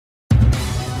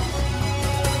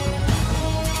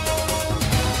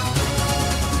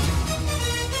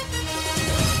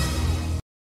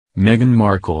Meghan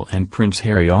Markle and Prince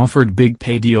Harry offered big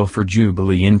pay deal for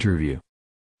Jubilee interview.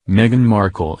 Meghan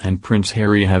Markle and Prince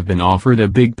Harry have been offered a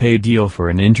big pay deal for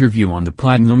an interview on the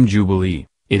Platinum Jubilee,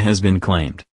 it has been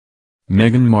claimed.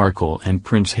 Meghan Markle and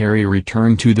Prince Harry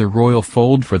returned to the royal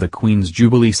fold for the Queen's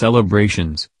Jubilee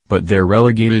celebrations, but their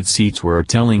relegated seats were a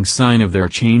telling sign of their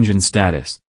change in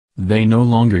status. They no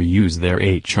longer use their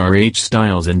HRH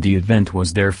styles, and the event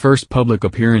was their first public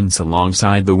appearance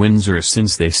alongside the Windsors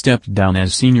since they stepped down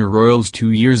as senior royals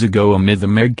 2 years ago amid the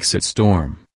Megxit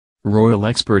storm. Royal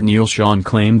expert Neil Sean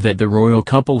claimed that the royal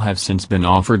couple have since been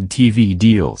offered TV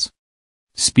deals.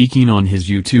 Speaking on his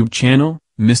YouTube channel,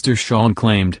 Mr. Sean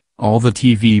claimed, "All the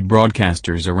TV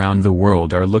broadcasters around the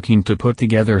world are looking to put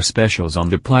together specials on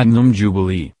the Platinum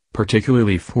Jubilee,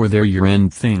 particularly for their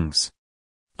year-end things.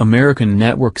 American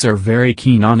networks are very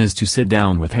keen on us to sit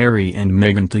down with Harry and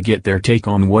Meghan to get their take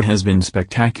on what has been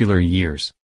spectacular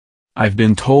years. I've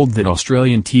been told that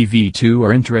Australian TV too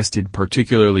are interested,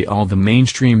 particularly all the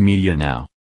mainstream media now.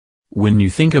 When you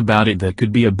think about it, that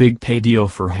could be a big pay deal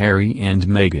for Harry and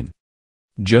Meghan."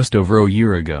 Just over a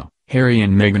year ago, Harry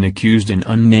and Meghan accused an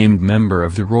unnamed member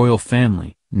of the royal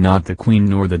family, not the Queen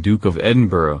nor the Duke of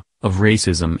Edinburgh, of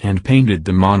racism and painted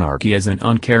the monarchy as an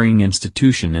uncaring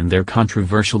institution in their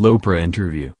controversial Oprah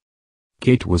interview.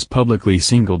 Kate was publicly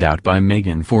singled out by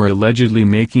Meghan for allegedly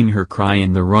making her cry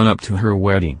in the run-up to her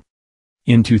wedding.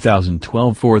 In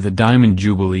 2012 for the Diamond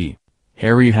Jubilee,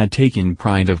 Harry had taken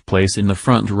pride of place in the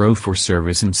front row for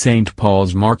service in St.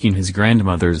 Paul's, marking his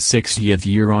grandmother's 60th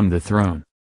year on the throne.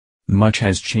 Much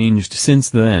has changed since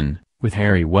then, with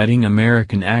Harry wedding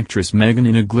American actress Meghan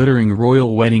in a glittering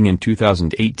royal wedding in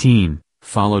 2018,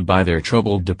 followed by their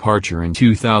troubled departure in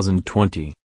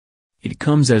 2020. It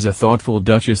comes as a thoughtful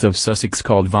Duchess of Sussex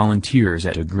called volunteers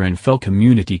at a Grenfell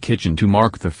community kitchen to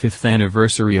mark the 5th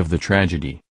anniversary of the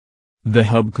tragedy. The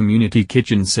Hub Community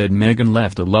Kitchen said Meghan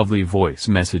left a lovely voice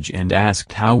message and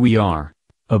asked how we are,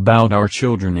 about our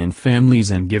children and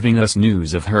families, and giving us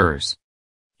news of hers.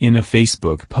 In a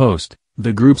Facebook post,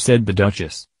 the group said the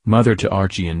Duchess, mother to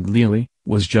Archie and Lily,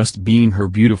 was just being her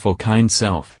beautiful kind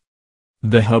self.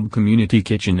 The Hub Community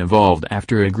Kitchen evolved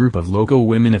after a group of local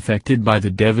women affected by the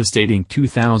devastating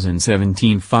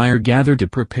 2017 fire gathered to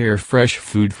prepare fresh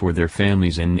food for their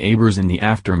families and neighbors in the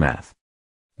aftermath.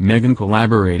 Meghan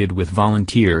collaborated with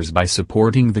volunteers by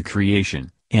supporting the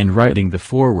creation, and writing the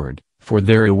foreword, for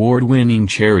their award-winning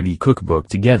charity cookbook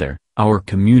Together, Our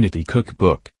Community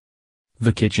Cookbook.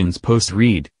 The kitchen's post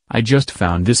read, "I just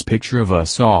found this picture of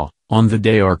us all, on the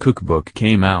day our cookbook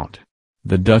came out.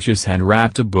 The Duchess had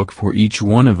wrapped a book for each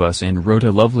one of us and wrote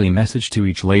a lovely message to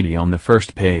each lady on the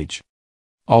first page.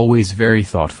 Always very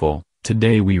thoughtful.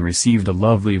 Today we received a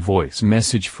lovely voice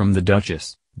message from the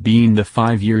Duchess, being the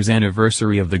 5 years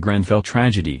anniversary of the Grenfell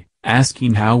tragedy,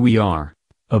 asking how we are,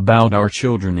 about our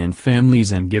children and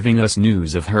families, and giving us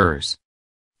news of hers.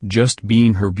 Just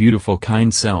being her beautiful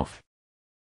kind self."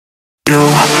 You're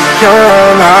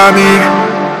all I need.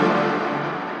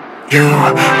 You're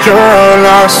all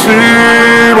I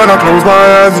see when I close my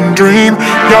eyes and dream.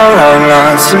 You're all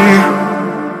I see.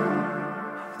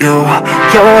 You're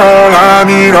all I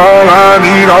need, all I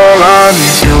need, all I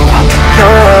need.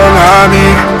 You're all I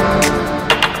need.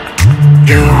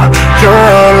 You're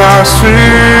all I see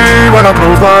when I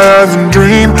close my eyes and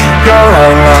dream. You're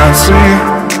all I see.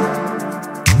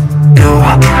 You're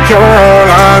all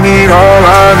I need, all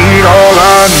I need, all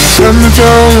I need. Let me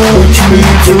tell you what you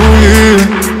need to hear,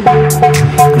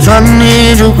 'cause I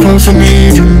need you close, I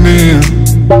need you near.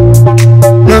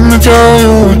 Let me tell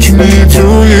you what you need to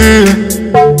hear,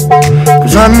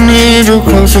 'cause I need you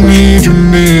close, I need you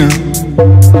near.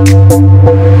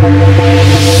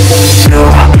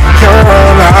 You're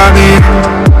all I need.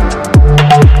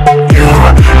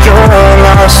 You're all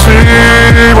I see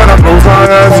when I close my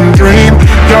eyes and dream.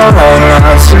 You're all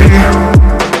I see.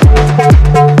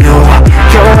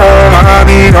 You're all I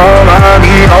need, all I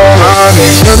need, all I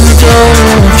need. Let me tell you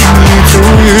what you need to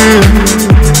hear,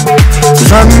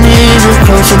 'cause I need you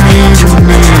close, I need you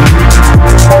near.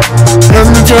 Let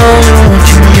me tell you what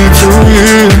you need to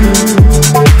hear,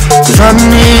 'cause I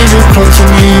need you close, I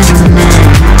need you near.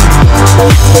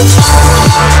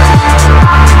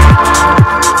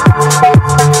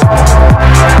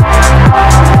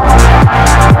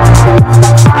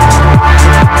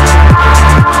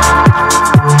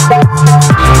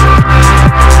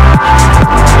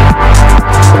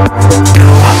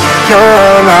 You're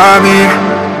all I need.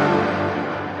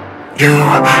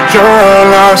 You're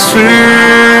all I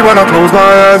see when I close my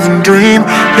eyes and dream.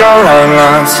 You're all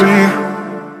I see.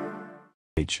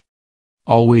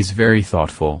 Always very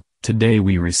thoughtful. Today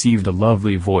we received a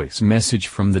lovely voice message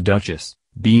from the Duchess,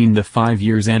 being the 5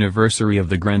 years anniversary of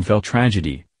the Grenfell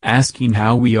tragedy, asking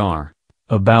how we are,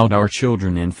 about our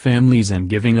children and families, and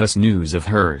giving us news of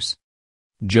hers.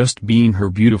 Just being her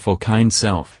beautiful kind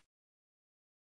self.